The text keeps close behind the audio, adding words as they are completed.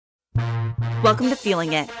Welcome to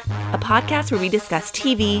Feeling It, a podcast where we discuss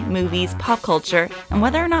TV, movies, pop culture, and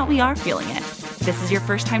whether or not we are feeling it. If this is your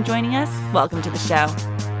first time joining us, welcome to the show.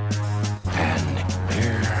 And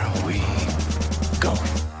here we go.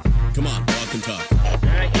 Come on, walk and talk. All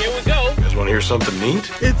right, here we go. You guys want to hear something neat?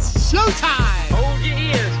 It's showtime. Hold your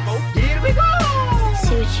ears, folks. Here we go.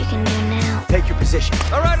 See what you can do now. Take your position.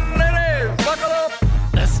 All right, ladies, buckle up.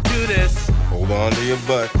 Let's do this. Hold on to your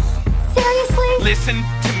butts. Seriously? Listen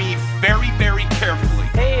to me very, very carefully.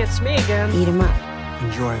 Hey, it's me again. Eat 'em up.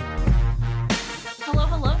 Enjoy.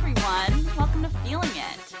 Hello, everyone. Welcome to Feeling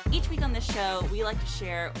It. Each week on this show, we like to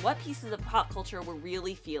share what pieces of pop culture we're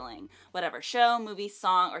really feeling. Whatever show, movie,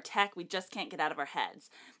 song, or tech we just can't get out of our heads.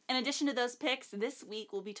 In addition to those picks, this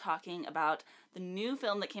week we'll be talking about the new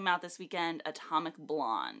film that came out this weekend, Atomic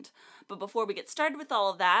Blonde. But before we get started with all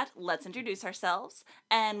of that, let's introduce ourselves.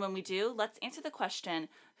 And when we do, let's answer the question,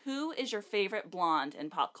 who is your favorite blonde in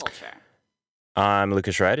pop culture? I'm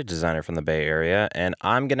Lucas Wright, a designer from the Bay Area, and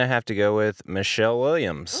I'm going to have to go with Michelle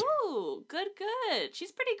Williams. Ooh, good.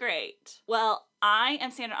 She's pretty great. Well, I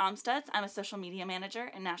am Sandra Amstutz. I'm a social media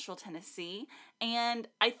manager in Nashville, Tennessee, and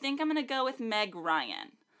I think I'm going to go with Meg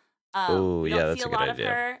Ryan. Ooh, we yeah, don't that's see a a good lot idea.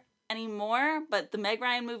 of her anymore, but the Meg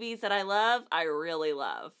Ryan movies that I love, I really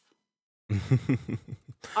love.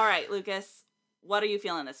 All right, Lucas, what are you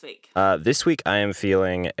feeling this week? This week I am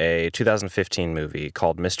feeling a 2015 movie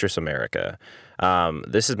called Mistress America.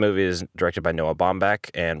 This movie is directed by Noah Baumbach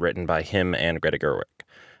and written by him and Greta Gerwig.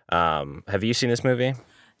 Have you seen this movie?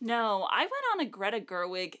 No, I went on a Greta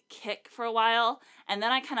Gerwig kick for a while, and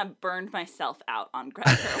then I kind of burned myself out on Greta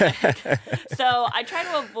Gerwig. So I try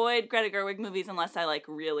to avoid Greta Gerwig movies unless I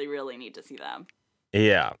really, really need to see them.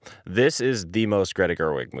 Yeah, this is the most Greta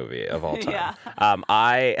Gerwig movie of all time. Yeah.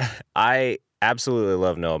 I absolutely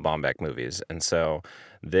love Noah Baumbach movies, and so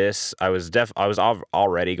this I was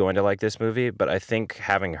already going to like this movie, but I think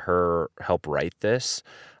having her help write this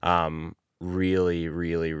really,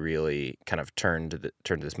 really, really kind of turned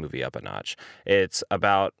this movie up a notch. It's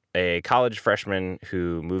about a college freshman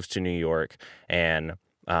who moves to New York and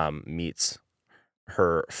meets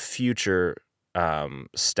her future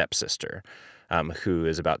stepsister, who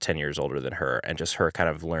is about 10 years older than her, and just her kind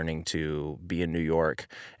of learning to be in New York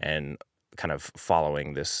and kind of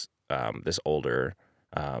following this older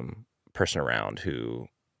person around who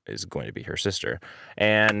is going to be her sister.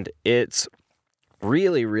 And it's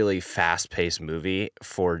really, really fast-paced movie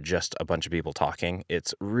for just a bunch of people talking.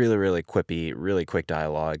 It's really, really quippy, really quick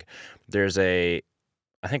dialogue. There's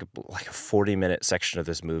I think like a 40-minute section of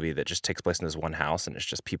this movie that just takes place in this one house, and it's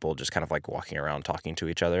just people just kind of like walking around talking to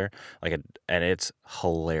each other, and it's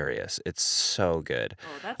hilarious. It's so good.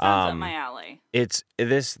 Oh, that sounds up my alley. It's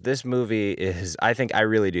this movie is. I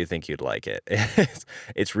really do think you'd like it.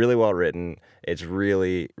 It's really well written. It's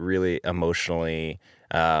really, really emotionally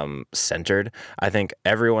centered. I think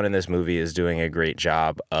everyone in this movie is doing a great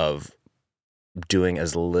job of doing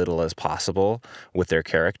as little as possible with their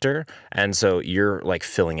character, and so you're like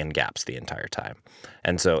filling in gaps the entire time.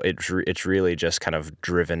 And so it's really just kind of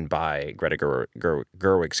driven by Greta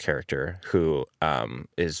Gerwig's character, who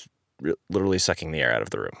is literally sucking the air out of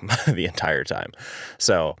the room the entire time.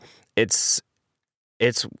 So this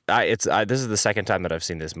is the second time that I've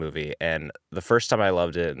seen this movie, and the first time I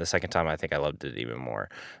loved it, and the second time I think I loved it even more.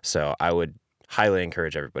 So I would highly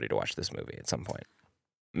encourage everybody to watch this movie at some point.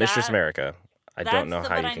 Mistress America. I don't know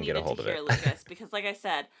how you can get a hold of it. Lucas, because like I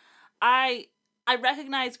said, I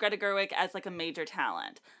recognize Greta Gerwig as like a major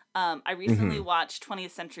talent. I recently watched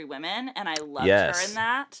 20th Century Women, and I loved her in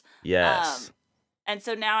that. Yes. And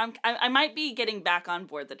so now I might be getting back on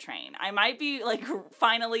board the train. I might be like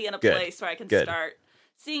finally in a place where I can start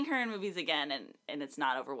seeing her in movies again, and it's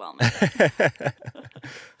not overwhelming.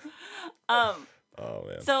 Oh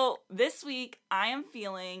man. So this week I am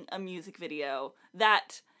feeling a music video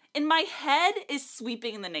that in my head is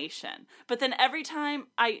sweeping the nation. But then every time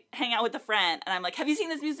I hang out with a friend and I'm like, have you seen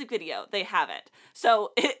this music video? They haven't.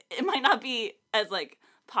 So it might not be as like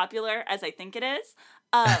popular as I think it is.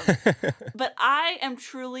 But I am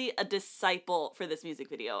truly a disciple for this music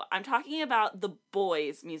video. I'm talking about the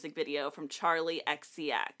Boys music video from Charli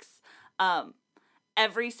XCX.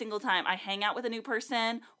 Every single time I hang out with a new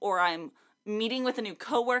person or I'm meeting with a new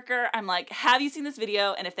coworker, I'm like, have you seen this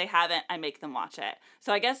video? And if they haven't, I make them watch it.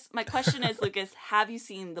 So I guess my question is, Lucas, have you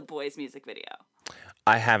seen the Boys music video?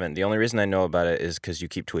 I haven't. The only reason I know about it is because you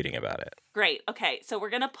keep tweeting about it. Great. Okay, so we're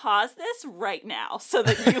going to pause this right now so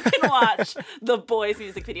that you can watch the Boys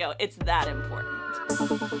music video. It's that important.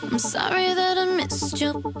 I'm sorry that I missed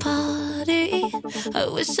your party. I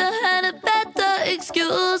wish I had a better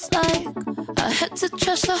excuse, like I had to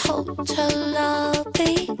trash the hotel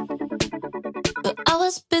lobby.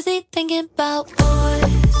 was busy thinking about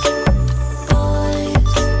boys, boys,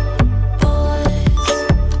 boys.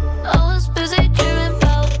 I was busy dreaming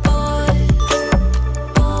about boys,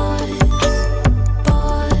 boys,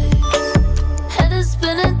 boys. Head is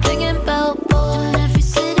spinning thinking about boys. In every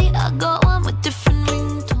city I go, I'm with different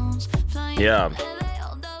ringtones. Flying Yeah. from LA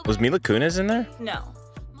all day. Was Mila Kunis in there? No.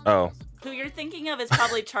 Oh. Who you're thinking of is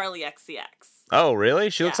probably Charlie XCX. Oh, really?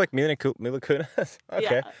 She looks Yeah. like Mila Kunis?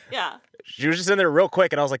 Okay. Yeah. She was just in there real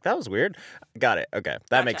quick, and I was like, that was weird. Got it. Okay. That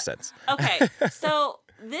Gotcha. makes sense. Okay. So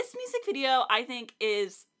this music video, I think,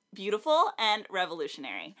 is beautiful and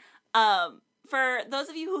revolutionary. For those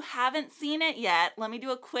of you who haven't seen it yet, let me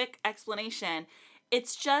do a quick explanation.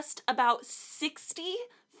 It's just about 60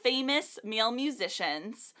 famous male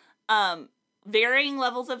musicians, varying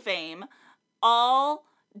levels of fame, all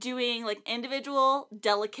doing like individual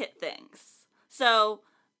delicate things. So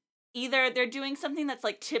either they're doing something that's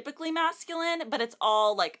like typically masculine, but it's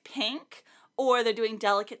all like pink, or they're doing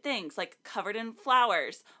delicate things like covered in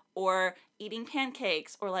flowers, or eating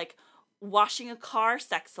pancakes, or like washing a car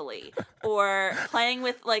sexily, or playing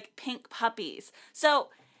with like pink puppies. So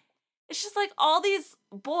it's just like all these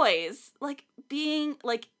boys like being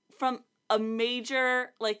like from a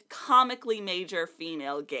major, like comically major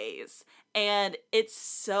female gaze. And it's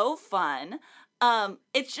so fun.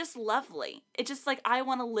 It's just lovely. It's just like I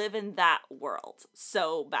want to live in that world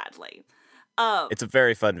so badly. It's a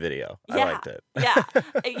very fun video. Yeah, I liked it. Yeah.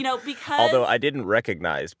 You know, because Although I didn't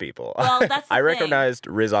recognize people. Well, that's the I thing. recognized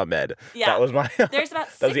Riz Ahmed. Yeah. That was my There's about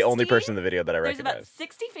That was the only 60 person in the video that I There's about recognized.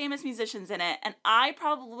 60 famous musicians in it, and I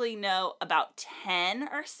probably know about 10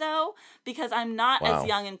 or so because I'm not Wow. as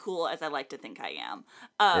young and cool as I like to think I am.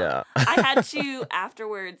 Yeah. I had to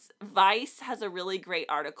afterwards. Vice has a really great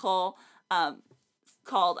article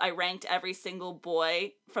called "I Ranked Every Single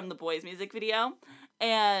Boy from the Boys Music Video,"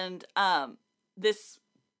 and this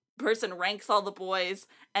person ranks all the boys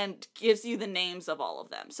and gives you the names of all of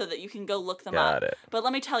them so that you can go look them up. Got it. But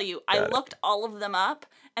let me tell you, I Got it. looked all of them up,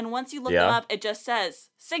 and once you look Yeah. them up, it just says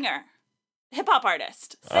singer, hip hop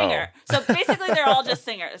artist, singer. So basically, they're all just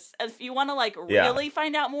singers. If you want to like Yeah. really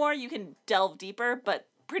find out more, you can delve deeper. But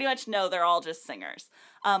pretty much no, they're all just singers.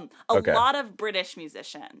 A Okay. lot of British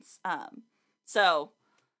musicians. So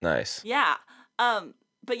Nice. yeah.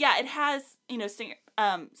 But yeah, it has, you know,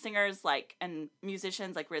 singers like and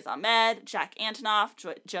musicians like Riz Ahmed, Jack Antonoff,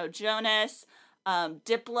 Joe Jonas,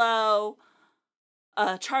 Diplo,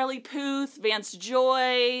 Charlie Puth, Vance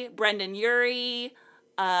Joy, Brendan Urie,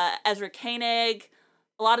 Ezra Koenig,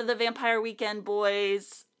 a lot of the Vampire Weekend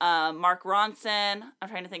boys, Mark Ronson. I'm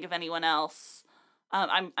trying to think of anyone else.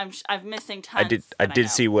 I'm missing tons. I that did know.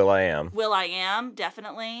 see Will.i.am. Will.i.am,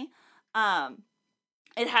 definitely.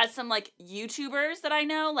 It has some like YouTubers that I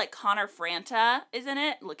know, like Connor Franta is in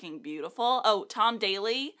it, looking beautiful. Oh, Tom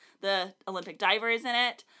Daley, the Olympic diver, is in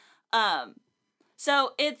it.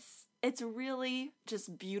 So it's really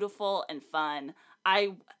just beautiful and fun.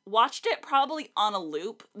 I watched it probably on a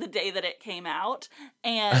loop the day that it came out,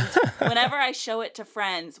 and whenever I show it to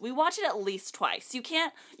friends, we watch it at least twice.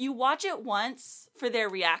 You watch it once for their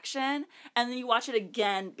reaction, and then you watch it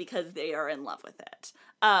again because they are in love with it.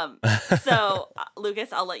 So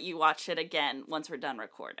Lucas, I'll let you watch it again once we're done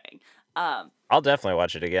recording. I'll definitely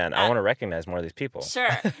watch it again. I want to recognize more of these people. Sure.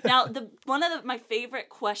 Now, one of my favorite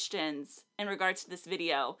questions in regards to this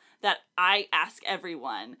video that I ask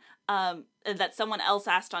everyone, that someone else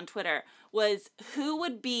asked on Twitter, was who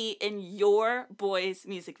would be in your boys'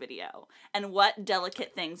 music video, and what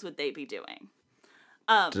delicate things would they be doing?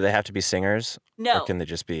 Do they have to be singers? No. Or can they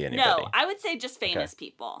just be anybody? No, I would say just famous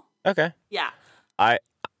people. Okay. Yeah.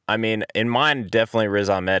 I mean, in mine, definitely Riz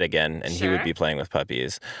Ahmed again, and he would Sure. be playing with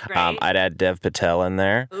puppies. Great. I'd add Dev Patel in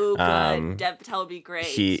there. Ooh, good. Dev Patel would be great.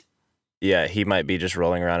 He might be just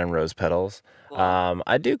rolling around in rose petals. Cool.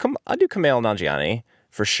 I do Kumail Nanjiani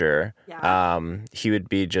for sure. Yeah. He would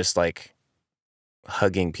be just like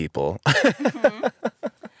hugging people. Mhm.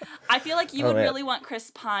 I feel like you Oh, would man. really want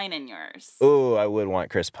Chris Pine in yours. Ooh, I would want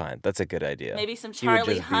Chris Pine. That's a good idea. Maybe some He would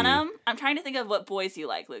Charlie just be- Hunnam. I'm trying to think of what boys you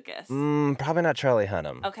like, Lucas. Probably not Charlie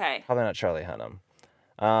Hunnam. Okay. Probably not Charlie Hunnam.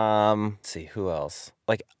 Let's see who else.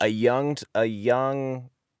 Like a young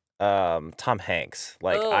Tom Hanks.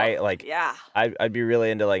 Like Yeah. I'd be really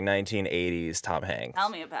into like 1980s Tom Hanks. Tell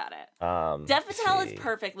me about it. Dev Dev Patel is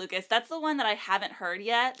perfect, Lucas. That's the one that I haven't heard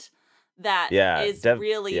yet. That is Yeah,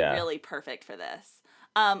 really perfect for this.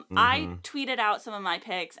 I tweeted out some of my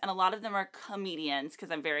picks, and a lot of them are comedians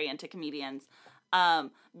because I'm very into comedians.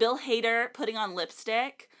 Bill Hader putting on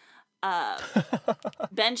lipstick.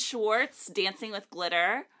 Ben Schwartz dancing with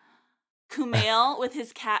glitter. Kumail with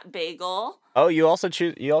his cat Bagel. Oh, you also chose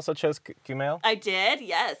Kumail? I did,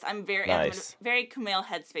 yes. I'm Nice. in a very Kumail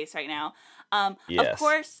headspace right now. Yes. Of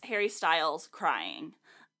course, Harry Styles crying.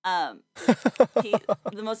 He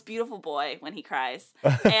the most beautiful boy when he cries.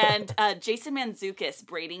 And Jason Mantzoukas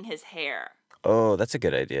braiding his hair. Oh, that's a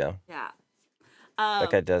good idea. Yeah. That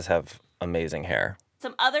guy does have amazing hair.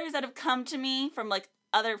 Some others that have come to me from like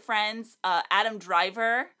other friends, Adam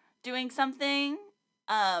Driver doing something,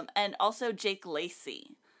 and also Jake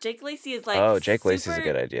Lacy. Jake Lacy is like, Oh, Jake Lacy's a super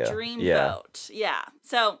good idea. Dreamboat. Yeah.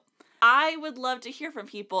 So I would love to hear from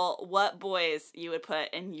people what boys you would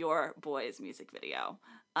put in your boys' music video,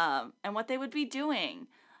 and what they would be doing.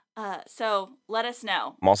 So let us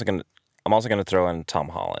know. I'm also gonna throw in Tom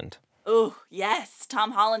Holland. Ooh, yes,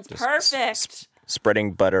 Tom Holland's Just perfect.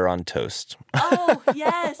 Spreading butter on toast. Oh,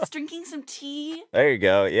 yes, drinking some tea. There you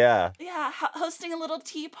go. Yeah. Yeah, hosting a little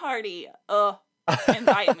tea party. Oh,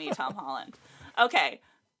 invite me, Tom Holland. Okay,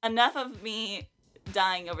 enough of me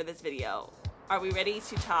dying over this video. Are we ready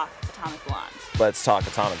to talk Atomic Blonde? Let's talk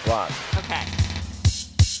Atomic Blonde. Okay.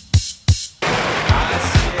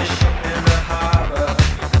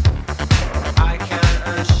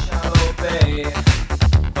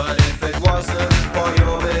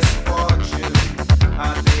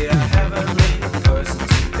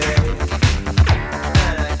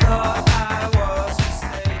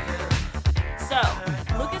 So,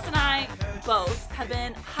 Lucas and I both have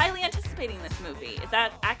been highly anticipating this movie. Is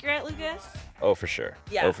that accurate, Lucas? Oh, for sure.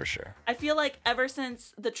 Yeah. Oh, for sure. I feel like ever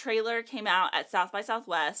since the trailer came out at South by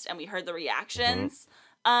Southwest and we heard the reactions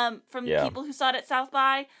from Yeah. people who saw it at South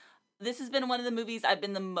by, this has been one of the movies I've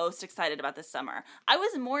been the most excited about this summer. I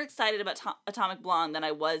was more excited about Atomic Blonde than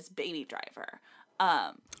I was Baby Driver.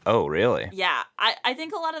 Oh, really? Yeah, I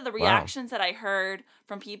think a lot of the reactions that I heard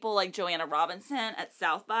from people like Joanna Robinson at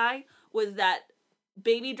South by was that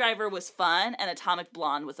Baby Driver was fun and Atomic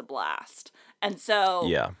Blonde was a blast. And so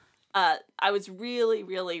Yeah. I was really,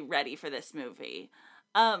 really ready for this movie.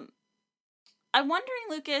 I'm wondering,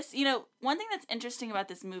 Lucas, one thing that's interesting about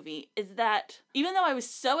this movie is that even though I was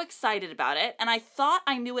so excited about it, and I thought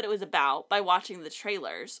I knew what it was about by watching the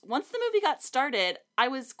trailers, once the movie got started, I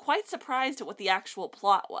was quite surprised at what the actual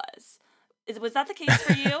plot was. Was that the case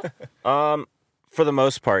for you? For the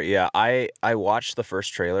most part, yeah. I watched the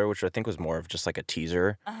first trailer, which I think was more of just like a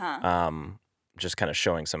teaser. Uh-huh. Just kind of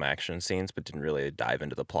showing some action scenes, but didn't really dive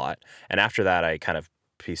into the plot. And after that, I kind of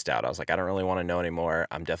pieced out. I was like, I don't really want to know anymore.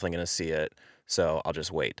 I'm definitely going to see it, so I'll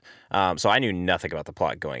just wait. So I knew nothing about the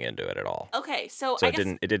plot going into it at all. Okay, so So I it guess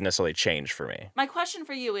didn't necessarily change for me. my question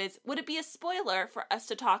for you is, would it be a spoiler for us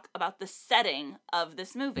to talk about the setting of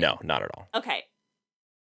this movie? No, not at all. Okay,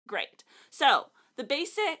 great. So the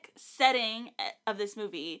basic setting of this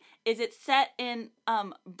movie is it's set in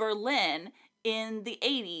Berlin in the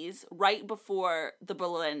 80s, right before the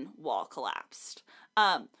Berlin Wall collapsed.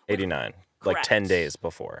 89, like correct. 10 days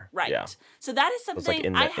before. Right. Yeah. So that is It was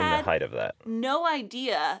something like I in the had height of that. no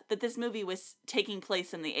idea that this movie was taking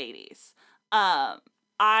place in the 80s.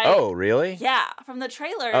 Oh, really? Yeah, from the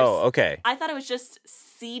trailers. Oh, okay. I thought it was just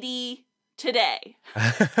seedy today.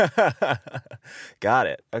 Got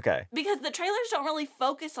it. Okay. Because the trailers don't really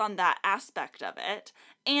focus on that aspect of it.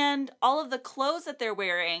 And all of the clothes that they're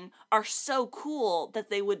wearing are so cool that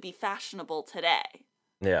they would be fashionable today.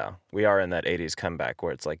 Yeah, we are in that 80s comeback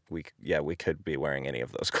where it's like we could be wearing any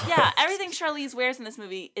of those clothes. Yeah, everything Charlize wears in this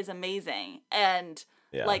movie is amazing. And,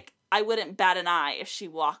 Yeah. like, I wouldn't bat an eye if she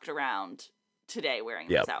walked around today wearing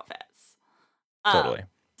Yep. those outfits. Totally.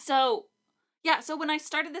 So when I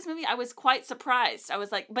started this movie, I was quite surprised. I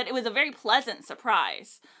was like, but it was a very pleasant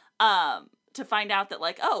surprise to find out that,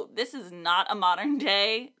 like, oh, this is not a modern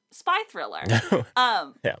day spy thriller.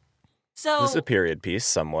 Yeah. So This is a period piece,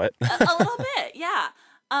 somewhat. a little bit, yeah.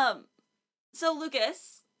 So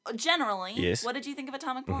Lucas, generally, Yes. what did you think of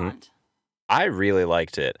Atomic Mhm. Blonde? I really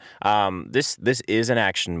liked it. This is an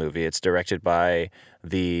action movie. It's directed by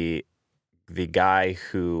the guy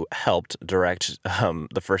who helped direct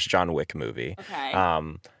the first John Wick movie. Okay.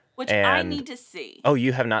 Which I and- need to see. Oh,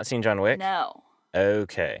 you have not seen John Wick? No.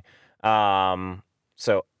 Okay.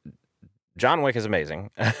 So John Wick is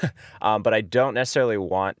amazing, but I don't necessarily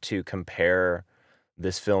want to compare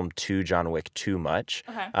this film to John Wick too much.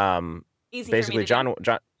 Okay. Easy Basically, for me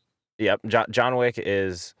to do. John Wick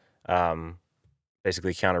is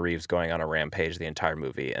basically Keanu Reeves going on a rampage the entire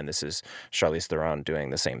movie, and this is Charlize Theron doing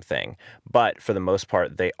the same thing. But for the most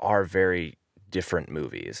part, they are very different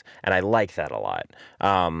movies, and I like that a lot.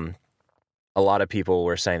 A lot of people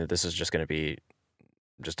were saying that this is just going to be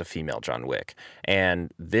just a female John Wick,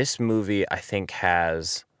 and this movie I think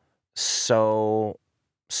has so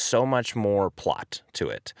so much more plot to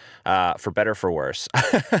it, for better, for worse.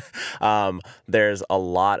 There's a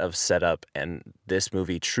lot of setup, and this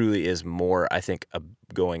movie truly is more, I think,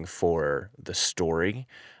 going for the story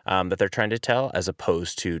that they're trying to tell, as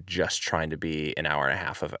opposed to just trying to be an hour and a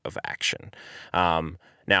half of action.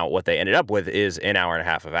 Now, what they ended up with is an hour and a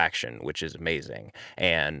half of action, which is amazing,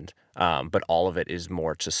 and but all of it is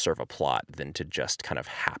more to serve a plot than to just kind of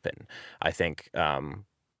happen. I think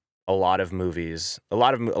a lot of movies, a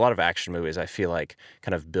lot of action movies, I feel like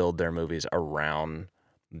kind of build their movies around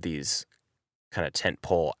these kind of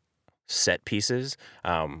tentpole set pieces,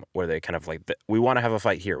 where they kind of like, we want to have a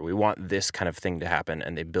fight here, we want this kind of thing to happen,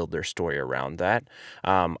 and they build their story around that.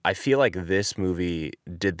 I feel like this movie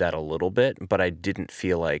did that a little bit, but I didn't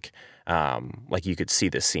feel like you could see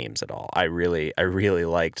the seams at all. I really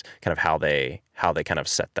liked kind of how they kind of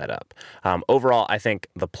set that up. Overall, I think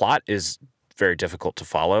the plot is very difficult to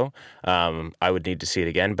follow. I would need to see it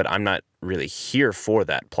again, but I'm not really here for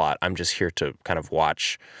that plot. I'm just here to kind of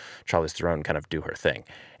watch Charlize Theron kind of do her thing.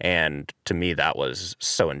 And to me, that was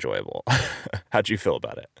so enjoyable. How'd you feel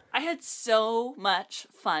about it? I had so much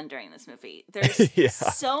fun during this movie. There's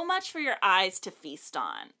so much for your eyes to feast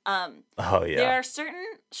on. Oh, yeah. There are certain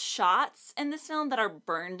shots in this film that are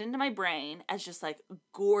burned into my brain as just like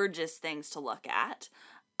gorgeous things to look at.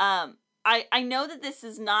 I know that this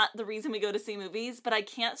is not the reason we go to see movies, but I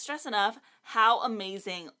can't stress enough how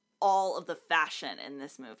amazing all of the fashion in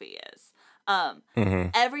this movie is.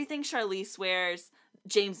 Everything Charlize wears,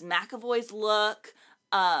 James McAvoy's look,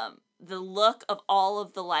 the look of all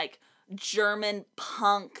of the like German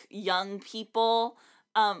punk young people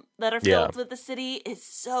that are filled with the city is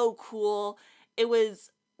so cool. It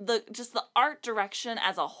was the art direction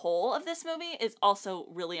as a whole of this movie is also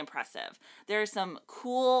really impressive. There are some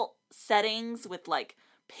cool settings with like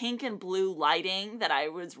pink and blue lighting that I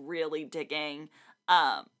was really digging.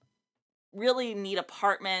 Really neat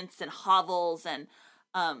apartments and hovels and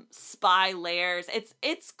spy lairs.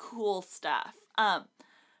 It's cool stuff.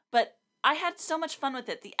 But I had so much fun with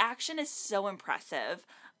it. The action is so impressive.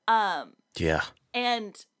 Yeah.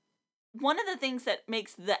 And one of the things that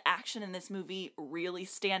makes the action in this movie really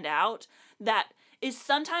stand out, that is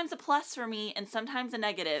sometimes a plus for me and sometimes a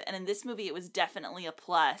negative, and in this movie it was definitely a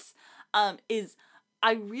plus, is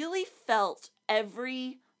I really felt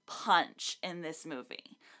every punch in this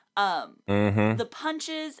movie. The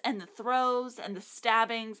punches and the throws and the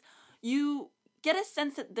stabbings, you get a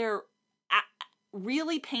sense that they're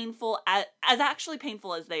really painful, as actually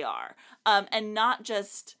painful as they are, and not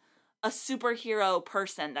just a superhero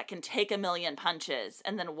person that can take a million punches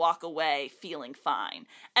and then walk away feeling fine.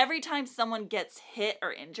 Every time someone gets hit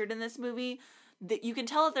or injured in this movie, that you can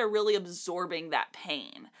tell that they're really absorbing that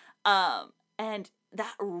pain. And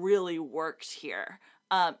that really worked here.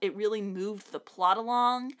 It really moved the plot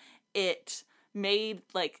along. It made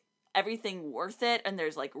like everything worth it, and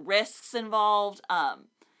there's like risks involved,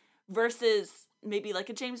 versus maybe like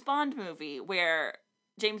a James Bond movie where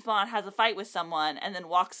James Bond has a fight with someone and then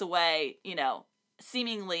walks away,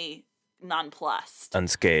 seemingly nonplussed.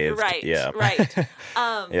 Unscathed. Right. Yeah. Right.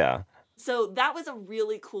 Yeah. So that was a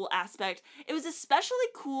really cool aspect. It was especially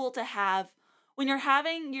cool to have, when you're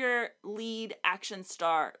having your lead action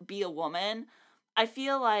star be a woman, I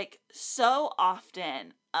feel like so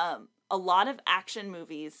often, a lot of action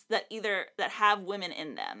movies that have women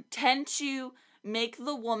in them tend to make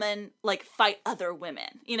the woman like fight other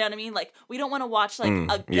women. You know what I mean? Like, we don't want to watch like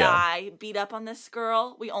a guy beat up on this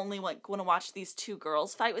girl. We only want to watch these two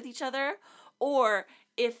girls fight with each other. Or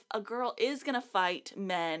if a girl is going to fight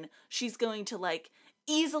men, she's going to like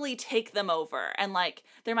easily take them over. And like,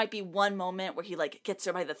 there might be one moment where he like gets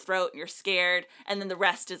her by the throat and you're scared. And then the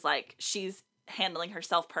rest is like, she's handling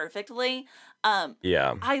herself perfectly.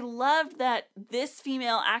 I loved that this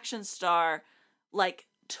female action star like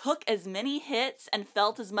took as many hits and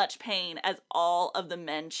felt as much pain as all of the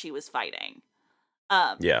men she was fighting.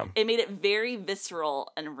 It made it very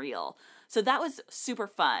visceral and real. So that was super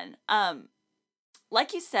fun.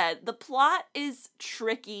 Like you said, the plot is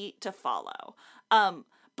tricky to follow.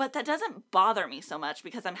 But that doesn't bother me so much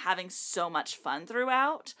because I'm having so much fun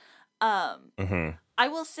throughout. I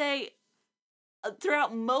will say,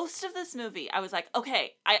 throughout most of this movie, I was like,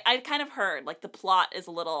 okay, I kind of heard like the plot is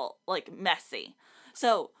a little like messy.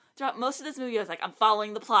 So throughout most of this movie, I was like, I'm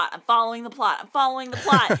following the plot. I'm following the plot. I'm following the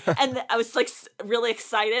plot. And I was like really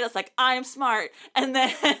excited. I was like, I'm smart. And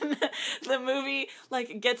then the movie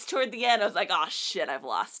like gets toward the end. I was like, oh shit, I've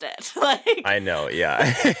lost it. Like I know, yeah.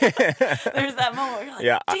 there's that moment where you're like,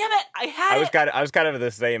 Yeah, damn it, I had it. I was kind of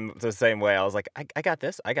the same way. I was like, I got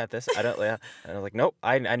this. I don't. Yeah. And I was like, nope.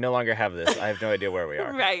 I no longer have this. I have no idea where we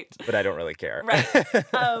are. Right. But I don't really care. Right.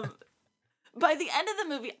 By the end of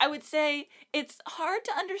the movie, I would say it's hard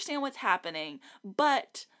to understand what's happening,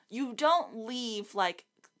 but you don't leave like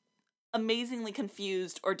amazingly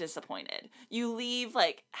confused or disappointed. You leave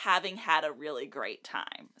like having had a really great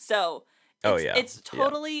time. So it's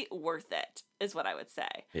totally worth it, is what I would say.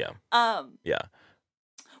 Yeah. Yeah.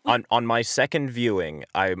 On my second viewing,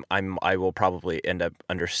 I will probably end up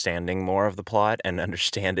understanding more of the plot and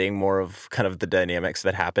understanding more of kind of the dynamics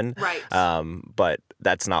that happen. Right. But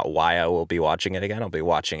that's not why I will be watching it again. I'll be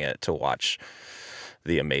watching it to watch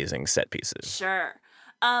the amazing set pieces. Sure.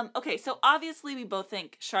 Okay, so obviously we both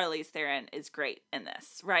think Charlize Theron is great in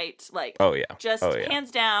this, right? Like, just hands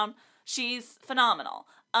down, she's phenomenal.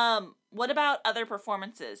 What about other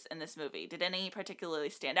performances in this movie? Did any particularly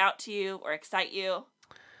stand out to you or excite you?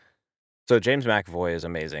 So James McAvoy is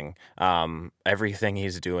amazing. Everything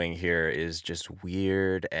he's doing here is just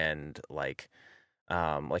weird and like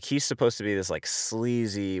he's supposed to be this like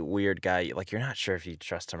sleazy, weird guy. Like you're not sure if you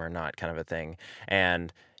trust him or not, kind of a thing.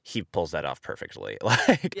 And he pulls that off perfectly.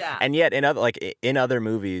 Like, yeah. And yet in other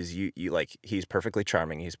movies, you like he's perfectly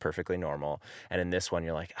charming, he's perfectly normal. And in this one,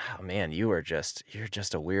 you're like, oh man, you're just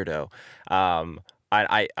a weirdo.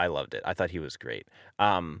 I loved it. I thought he was great.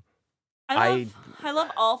 I love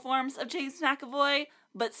all forms of James McAvoy,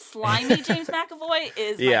 but slimy James McAvoy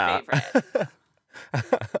is my favorite.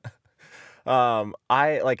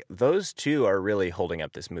 I like those two are really holding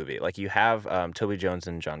up this movie. Like you have Toby Jones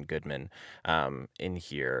and John Goodman in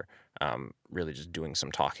here really just doing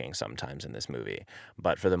some talking sometimes in this movie,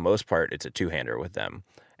 but for the most part it's a two-hander with them.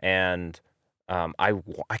 And I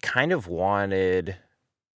kind of wanted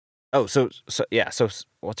so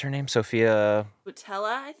what's her name? Sophia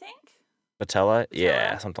Boutella, I think. Boutella?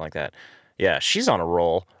 Yeah, something like that. Yeah, she's on a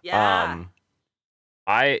roll. Yeah.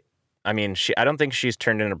 I mean, I don't think she's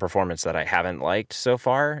turned in a performance that I haven't liked so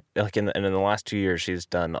far. Like in the last 2 years, she's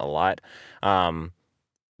done a lot.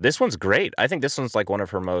 This one's great. I think this one's like one of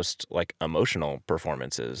her most like emotional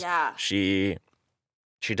performances. Yeah. She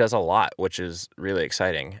does a lot, which is really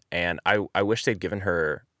exciting. And I wish they'd given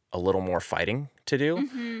her a little more fighting to do.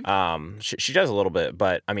 Mm-hmm. She does a little bit,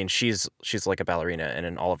 but I mean, she's like a ballerina, and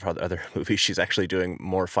in all of her other movies, she's actually doing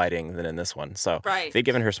more fighting than in this one. So if they'd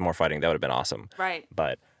given her some more fighting, that would have been awesome. Right.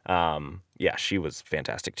 But yeah, she was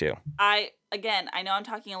fantastic too. I know I'm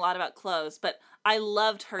talking a lot about clothes, but I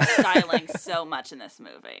loved her styling so much in this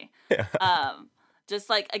movie. Yeah. Just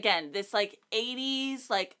like, again, this like 80s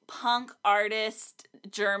like punk artist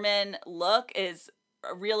German look is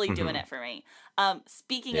really doing it for me.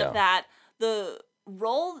 Speaking of that, the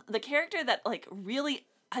character that like really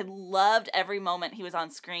I loved every moment he was on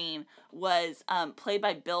screen was played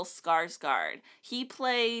by Bill Skarsgård. He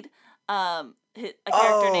played a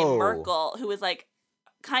character named Merkel, who was like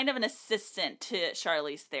kind of an assistant to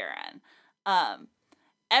Charlize Theron.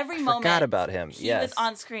 Every moment forgot about him. He was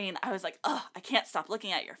on screen, I was like, oh, I can't stop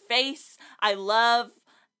looking at your face. I love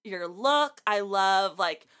your look. I love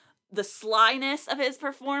like the slyness of his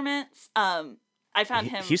performance. I found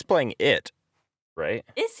him. He's playing it, right?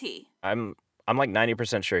 Is he? I'm like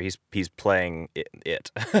 90% sure he's playing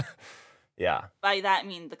it. Yeah. By that I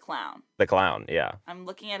mean the clown. The clown, yeah. I'm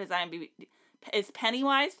looking at his IMDb. Is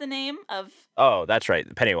Pennywise the name of? Oh, that's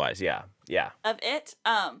right, Pennywise. Yeah. Of it.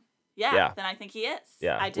 Yeah. Then I think he is.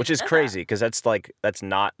 Yeah. Which is crazy because that's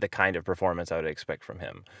not the kind of performance I would expect from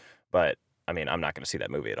him. But I mean, I'm not going to see that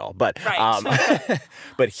movie at all. But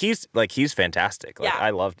but he's fantastic. Like I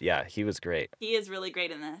loved. Yeah, he was great. He is really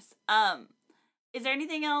great in this. Is there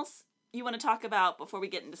anything else you want to talk about before we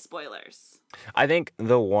get into spoilers? I think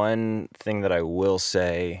the one thing that I will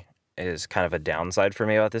say is kind of a downside for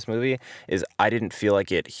me about this movie is I didn't feel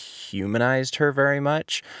like it humanized her very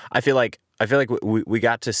much. I feel like we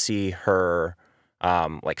got to see her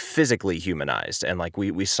like physically humanized, and like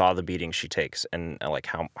we saw the beating she takes and like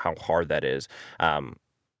how hard that is,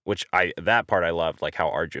 which that part I loved, like how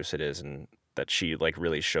arduous it is and that she like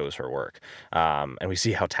really shows her work, and we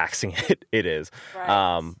see how taxing it is.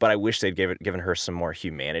 Right. But I wish they'd given her some more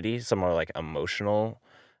humanity, some more like emotional,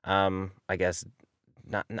 I guess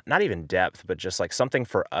not even depth, but just like something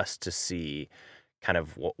for us to see kind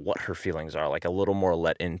of what her feelings are, like a little more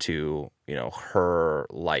let into, her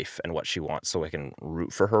life and what she wants, so I can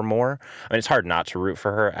root for her more. I mean, it's hard not to root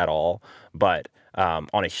for her at all, but on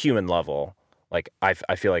a human level, like I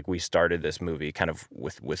feel like we started this movie kind of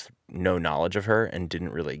with no knowledge of her and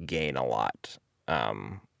didn't really gain a lot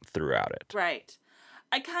throughout it. Right.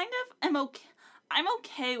 I kind of am okay. I'm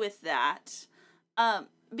okay with that,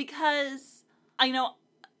 because I know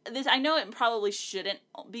it probably shouldn't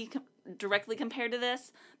be directly compared to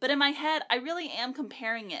this, but in my head, I really am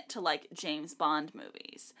comparing it to like James Bond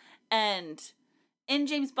movies. And in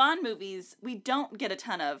James Bond movies, we don't get a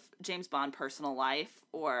ton of James Bond personal life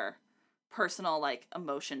or personal like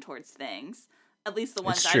emotion towards things. At least the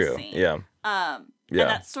ones I've seen. Yeah. And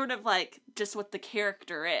that's sort of like just what the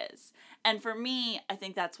character is. And for me, I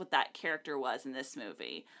think that's what that character was in this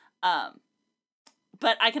movie.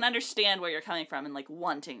 But I can understand where you're coming from and like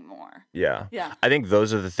wanting more. Yeah. Yeah. I think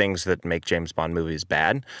those are the things that make James Bond movies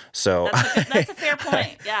bad. So That's a fair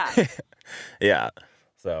point. Yeah. Yeah.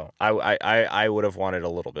 So I would have wanted a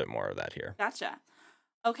little bit more of that here. Gotcha.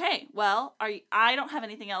 Okay, well, I don't have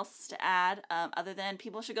anything else to add other than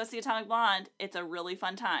people should go see Atomic Blonde. It's a really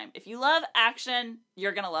fun time. If you love action,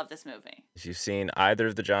 you're going to love this movie. If you've seen either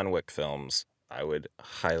of the John Wick films, I would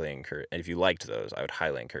highly encourage, and if you liked those, I would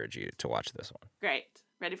highly encourage you to watch this one. Great.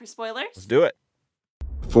 Ready for spoilers? Let's do it.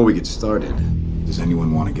 Before we get started, does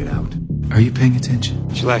anyone want to get out? Are you paying attention?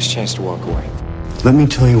 It's your last chance to walk away. Let me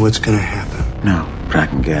tell you what's going to happen. No,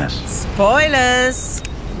 cracking gas. Spoilers!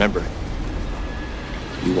 Remember,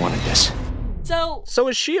 you wanted this. So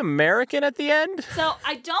is she American at the end? So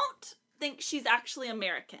I don't think she's actually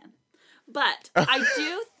American, but I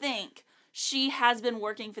do think she has been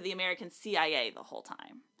working for the American CIA the whole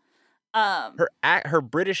time. Her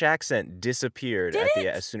British accent disappeared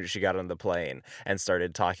as soon as she got on the plane and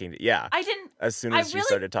started talking. As soon as she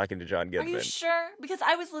started talking to John Goodman. Are you sure? Because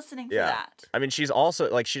I was listening for that. I mean, she's also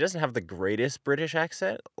like, she doesn't have the greatest British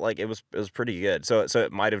accent. Like it was pretty good. So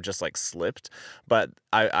it might have just like slipped, but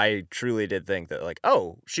I truly did think that like,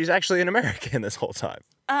 oh, she's actually an American this whole time.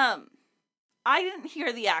 I didn't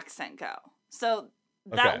hear the accent go, so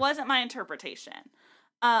that wasn't my interpretation.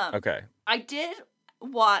 Okay. I did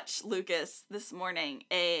watch, Lucas, this morning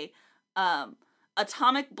a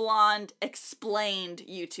Atomic Blonde explained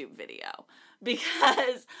YouTube video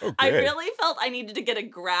because I really felt I needed to get a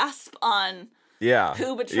grasp on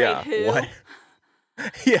who betrayed who. What?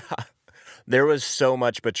 Yeah. There was so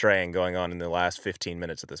much betraying going on in the last 15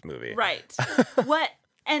 minutes of this movie. Right.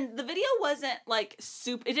 And the video wasn't like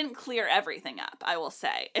soup. It didn't clear everything up, I will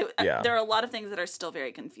say. There are a lot of things that are still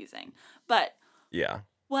very confusing. But yeah.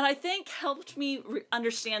 What I think helped me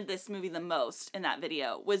understand this movie the most in that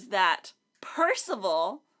video was that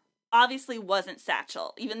Percival obviously wasn't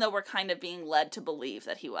Satchel, even though we're kind of being led to believe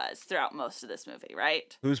that he was throughout most of this movie,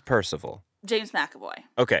 right? Who's Percival? James McAvoy.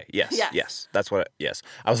 Okay, yes. That's what, yes.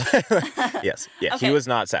 I was, yes, yeah, Okay. He was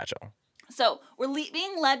not Satchel. So we're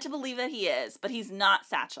being led to believe that he is, but he's not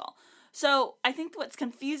Satchel. So I think what's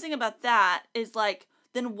confusing about that is like,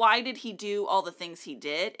 then why did he do all the things he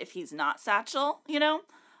did if he's not Satchel,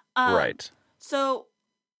 Right. So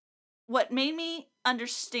what made me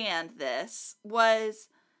understand this was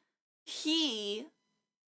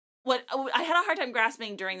what I had a hard time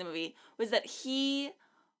grasping during the movie was that he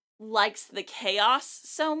likes the chaos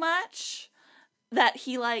so much that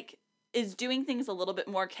he like is doing things a little bit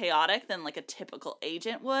more chaotic than like a typical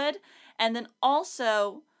agent would. And then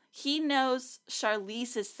also he knows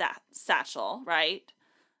Charlize is Satchel, right?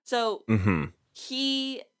 So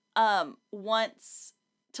he wants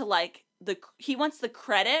to like he wants the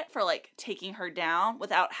credit for like taking her down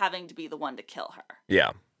without having to be the one to kill her.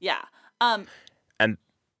 Yeah. Yeah. And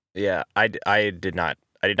yeah, I did not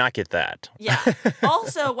get that. Yeah.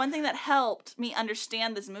 Also, one thing that helped me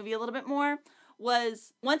understand this movie a little bit more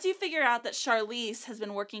was once you figure out that Charlize has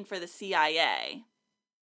been working for the CIA.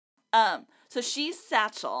 So she's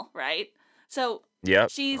Satchel, right? So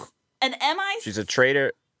she's an MI6. She's a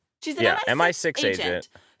traitor. She's an MI6 agent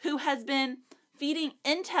who has been feeding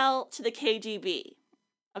intel to the KGB.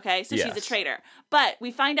 Okay, so she's a traitor. But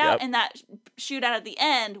we find out in that shootout at the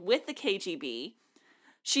end with the KGB,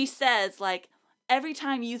 she says, like, every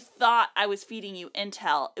time you thought I was feeding you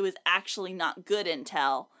intel, it was actually not good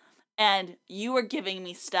intel, and you were giving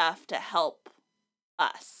me stuff to help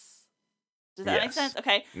us. Does that make sense?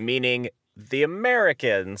 Okay. Meaning the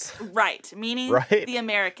Americans. Right. Meaning the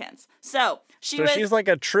Americans. So she's like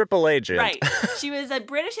a triple agent. Right. She was a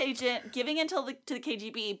British agent giving intel to the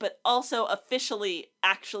KGB, but also officially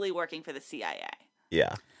actually working for the CIA.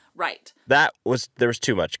 Yeah. Right. There was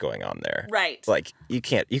too much going on there. Right. Like you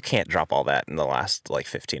can't drop all that in the last like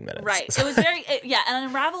 15 minutes. Right. It was and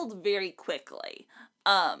unraveled very quickly.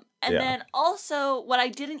 And then also what I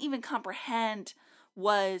didn't even comprehend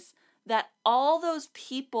was that all those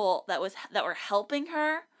people that were helping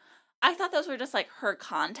her, I thought those were just like her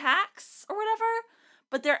contacts or whatever,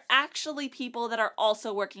 but they're actually people that are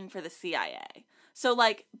also working for the CIA. So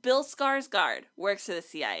like Bill Skarsgård works for the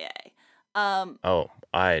CIA. Oh,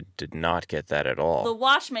 I did not get that at all. The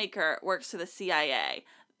watchmaker works for the CIA.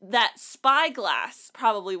 That Spyglass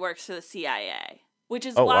probably works for the CIA, which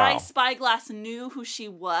is why wow. Spyglass knew who she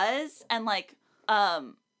was, and like,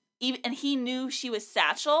 and he knew she was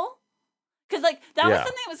Satchel, because like that was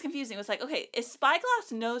something that was confusing. It was like, okay, if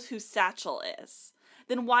Spyglass knows who Satchel is,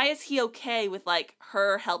 then why is he okay with like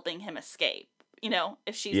her helping him escape? You know,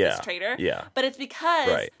 if she's this traitor. Yeah. But it's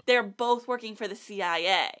because they're both working for the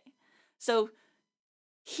CIA. So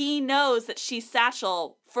he knows that she's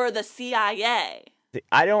Satchel for the CIA.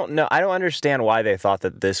 I don't know. I don't understand why they thought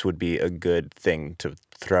that this would be a good thing to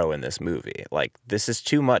throw in this movie. Like, this is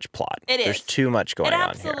too much plot. There's too much going on here.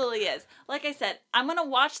 It absolutely is. Like I said, I'm going to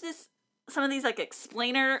watch some of these like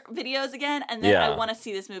explainer videos again, and then I want to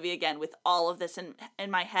see this movie again with all of this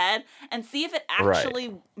in my head and see if it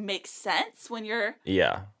actually makes sense when you're...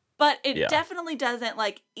 Yeah. But it definitely doesn't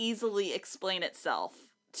like easily explain itself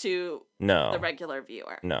to the regular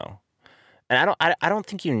viewer. No. And I don't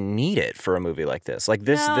think you need it for a movie like this. Like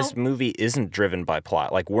this movie isn't driven by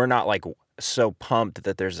plot. Like we're not like so pumped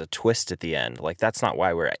that there's a twist at the end. Like that's not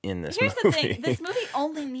why we're in this movie. Here's the thing. This movie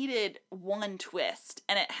only needed one twist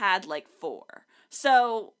and it had like 4.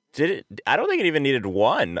 So did it? I don't think it even needed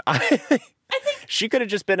one. I think she could have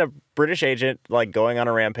just been a British agent like going on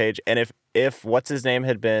a rampage, and if what's his name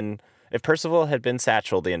had been, if Percival had been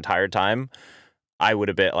Satchel the entire time, I would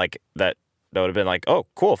have been like that. That would have been like, oh,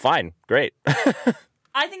 cool, fine, great.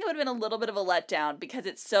 I think it would have been a little bit of a letdown because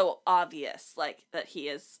it's so obvious, like, that he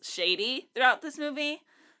is shady throughout this movie.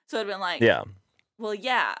 So it would have been like, well,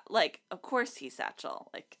 yeah, like, of course he's Satchel.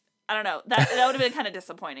 Like, I don't know. That would have been kind of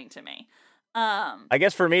disappointing to me. I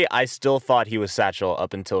guess for me, I still thought he was Satchel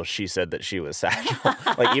up until she said that she was Satchel.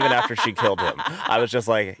 Like, even after she killed him, I was just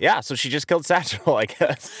like, yeah, so she just killed Satchel, I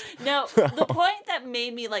guess. No, the point that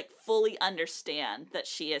made me, like, fully understand that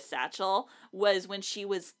she is Satchel was when she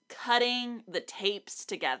was cutting the tapes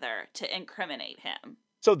together to incriminate him.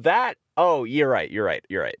 So you're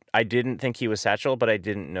right. I didn't think he was Satchel, but I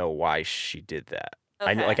didn't know why she did that.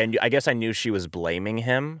 Okay. I guess I knew she was blaming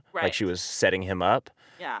him, like she was setting him up.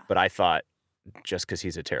 Yeah. But I thought, just because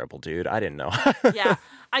he's a terrible dude, I didn't know. Yeah,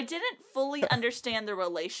 I didn't fully understand the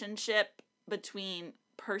relationship between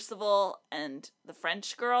Percival and the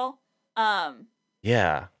French girl.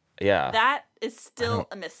 Yeah. That is still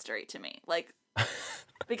a mystery to me. Like,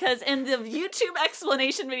 because in the YouTube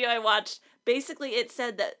explanation video I watched, basically it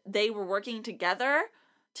said that they were working together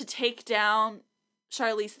to take down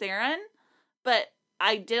Charlize Theron, but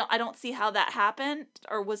I don't see how that happened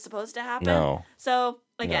or was supposed to happen. No. So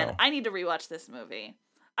again, I need to rewatch this movie.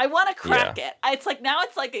 I want to crack it. It's like now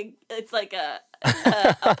it's like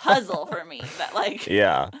a puzzle for me that like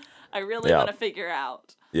I really want to figure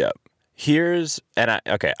out. Yeah.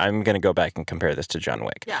 I'm going to go back and compare this to John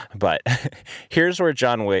Wick. Yeah. But here's where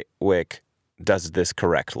John Wick does this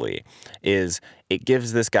correctly is it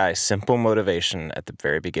gives this guy simple motivation at the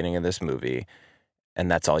very beginning of this movie. And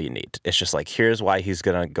that's all you need. It's just like, here's why he's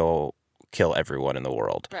going to go kill everyone in the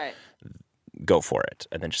world. Right. Go for it.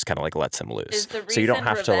 And then just kind of like lets him loose. Is the reason so you don't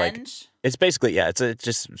have revenge? to like, it's basically, it's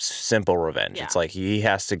just simple revenge. Yeah. It's like he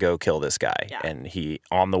has to go kill this guy. Yeah. And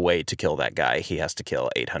on the way to kill that guy, he has to kill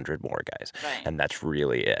 800 more guys. Right. And that's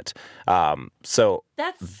really it. So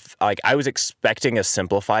that's like, I was expecting a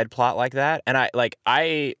simplified plot like that. And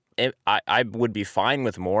I would be fine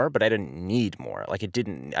with more, but I didn't need more. Like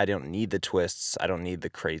I don't need the twists. I don't need the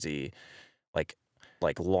crazy,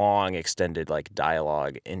 like long extended like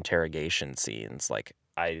dialogue interrogation scenes. Like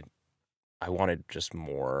I wanted just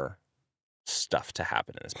more stuff to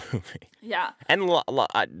happen in this movie. Yeah. And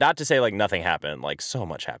not to say like nothing happened. Like so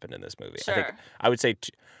much happened in this movie. Sure. I think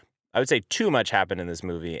I would say too much happened in this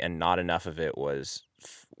movie, and not enough of it was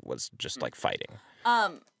just like fighting.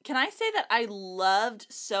 Can I say that I loved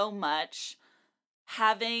so much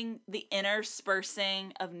having the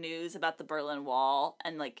interspersing of news about the Berlin Wall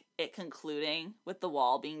and like it concluding with the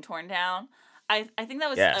wall being torn down? I think that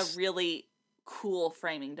was a really cool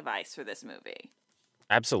framing device for this movie.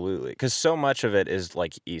 Absolutely, because so much of it is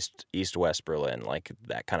like East-West Berlin, like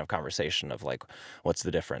that kind of conversation of like, what's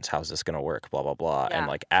the difference? How's this going to work? Blah, blah, blah. Yeah. And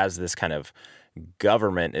like as this kind of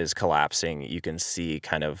government is collapsing, you can see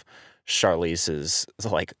kind of Charlize's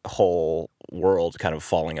like whole world kind of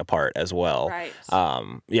falling apart as well. Right.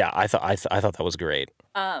 Yeah, I thought that was great.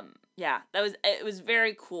 Yeah, it was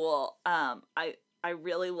very cool. I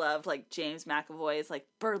really loved like James McAvoy's like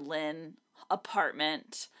Berlin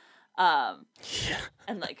apartment. And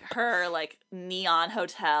like her like neon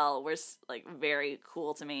hotel was like very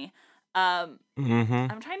cool to me. I'm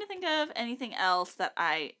trying to think of anything else that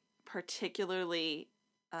I particularly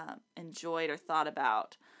enjoyed or thought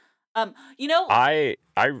about. Go ahead.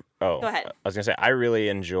 I was gonna say I really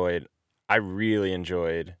enjoyed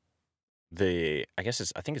the I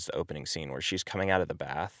think it's the opening scene where she's coming out of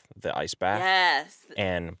the ice bath. Yes.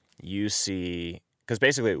 And you see, because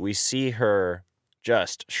basically we see her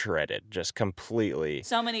just shredded, just completely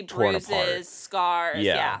So many torn bruises, apart. scars.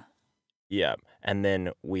 Yeah. Yeah. And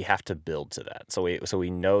then we have to build to that. So we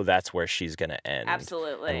know that's where she's gonna end.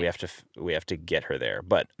 Absolutely. And we have to get her there.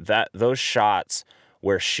 But those shots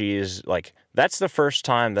where she's like, that's the first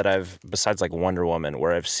time that I've, besides like Wonder Woman,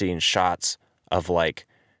 where I've seen shots of like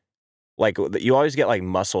you always get like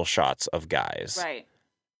muscle shots of guys. Right.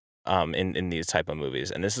 In these type of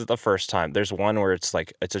movies. And this is the first time. There's one where it's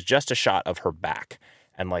like just a shot of her back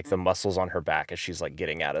and like the muscles on her back as she's like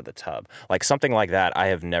getting out of the tub. Like something like that I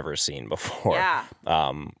have never seen before. Yeah.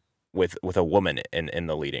 With a woman in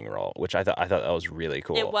the leading role, which I thought that was really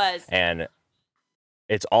cool. It was. And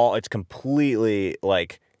it's completely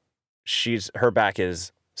like her back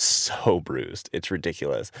is so bruised. It's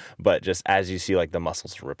ridiculous. But just as you see like the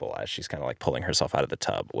muscles ripple as she's kind of like pulling herself out of the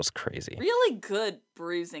tub was crazy. Really good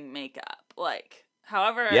bruising makeup. Like,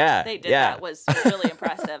 however they did that was really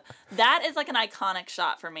impressive. That is like an iconic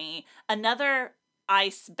shot for me. Another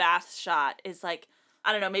ice bath shot is like,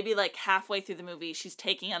 I don't know, maybe like halfway through the movie, she's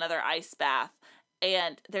taking another ice bath.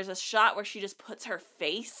 And there's a shot where she just puts her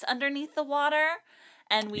face underneath the water.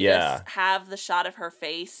 And we just have the shot of her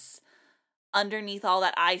face underneath all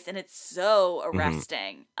that ice, and it's so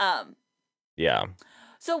arresting. Yeah.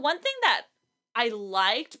 So one thing that I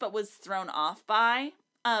liked but was thrown off by,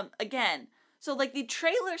 again, so like the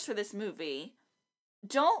trailers for this movie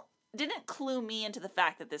didn't clue me into the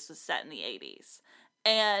fact that this was set in the 80s.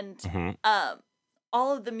 And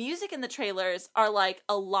all of the music in the trailers are like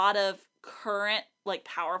a lot of current like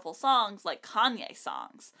powerful songs, like Kanye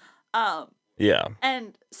songs. Yeah.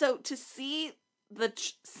 And so to see the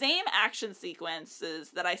same action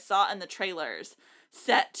sequences that I saw in the trailers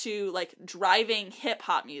set to like driving hip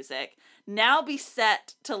hop music now be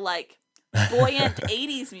set to like buoyant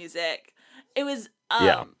 80s music, it was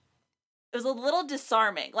it was a little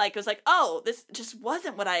disarming. Like it was like, oh, this just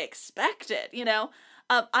wasn't what I expected, you know?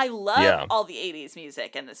 I love all the 80s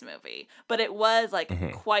music in this movie, but it was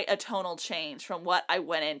like quite a tonal change from what I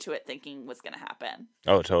went into it thinking was going to happen.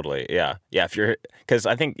 Oh, totally. Yeah. Yeah. Because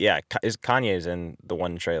I think, Kanye's in the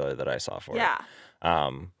one trailer that I saw for it.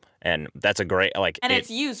 And that's a great, like, and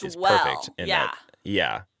it's used well. Perfect in that.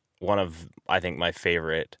 Yeah. One of, I think, my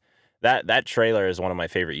favorite, that trailer is one of my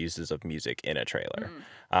favorite uses of music in a trailer.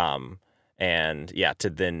 And to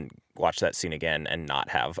then watch that scene again and not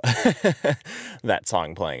have that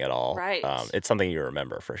song playing at all. Right. It's something you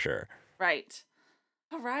remember for sure. Right.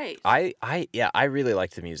 All right. I really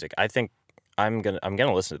like the music. I think I'm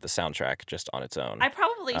gonna listen to the soundtrack just on its own. I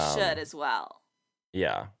probably should as well.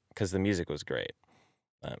 Yeah, because the music was great.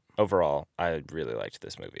 Overall, I really liked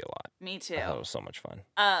this movie a lot. Me too. I thought it was so much fun.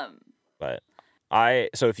 But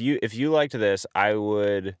so if you liked this, I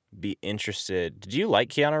would be interested. Did you like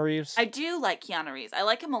Keanu Reeves? I do like Keanu Reeves. I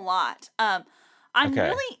like him a lot. I'm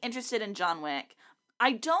really interested in John Wick.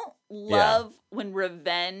 I don't love when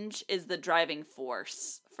revenge is the driving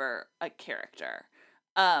force for a character.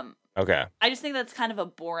 Okay. I just think that's kind of a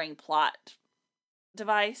boring plot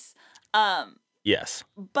device. Yes.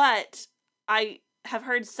 But I have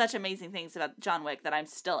heard such amazing things about John Wick that I'm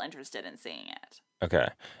still interested in seeing it. Okay.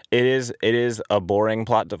 It is a boring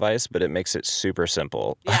plot device, but it makes it super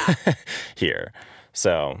simple here.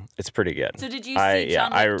 So it's pretty good. So did you see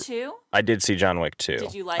John Wick 2? I did see John Wick 2.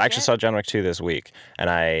 Did you like it? I actually saw John Wick 2 this week,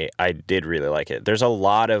 and I did really like it. There's a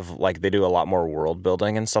lot of, like, they do a lot more world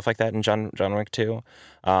building and stuff like that in John Wick 2.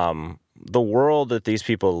 The world that these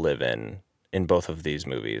people live in both of these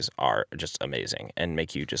movies are just amazing and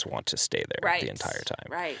make you just want to stay there the entire time.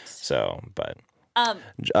 Right. So, but...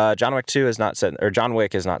 John Wick 2 is not set, or John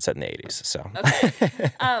Wick is not set in the 80s. So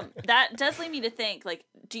okay, that does lead me to think. Like,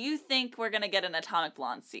 do you think we're gonna get an Atomic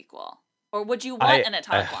Blonde sequel, or would you want an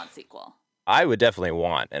Atomic Blonde sequel? I would definitely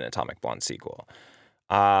want an Atomic Blonde sequel.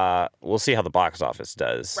 We'll see how the box office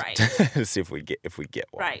does. Right. To see if we get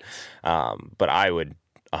one. Right. But I would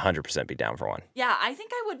 100% be down for one. Yeah, I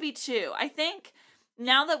think I would be too. I think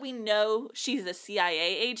now that we know she's a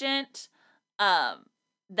CIA agent,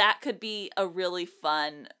 that could be a really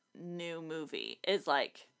fun new movie. Is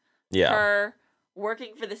like her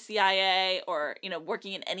working for the CIA, or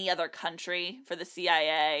working in any other country for the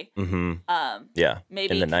CIA. Mm-hmm.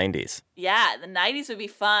 Maybe in the 90s. Yeah, the 90s would be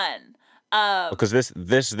fun. Because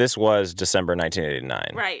this was December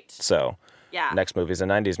 1989. Right. So next movie's a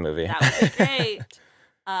 90s movie. That would be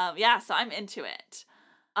great. So I'm into it.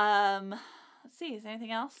 Let's see, is there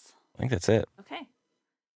anything else? I think that's it. Okay.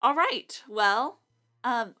 All right. Well,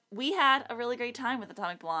 we had a really great time with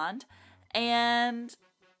Atomic Blonde, and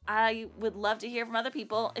I would love to hear from other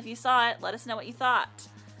people. If you saw it, let us know what you thought.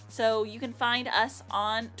 So you can find us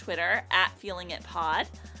on Twitter @FeelingItPod.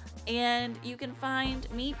 And you can find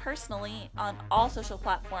me personally on all social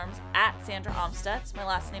platforms @Sandra Amstutz. My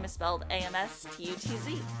last name is spelled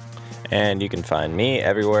AMSTUTZ. And you can find me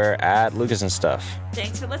everywhere @Lucas and Stuff.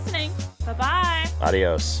 Thanks for listening. Bye-bye.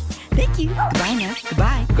 Adios. Thank you. Bye now.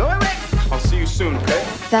 Goodbye. Go away. I'll see you soon, okay?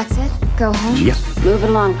 That's it? Go home? Yep. Move it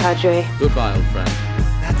along, Padre. Goodbye, old friend.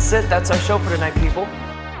 That's it. That's our show for tonight, people.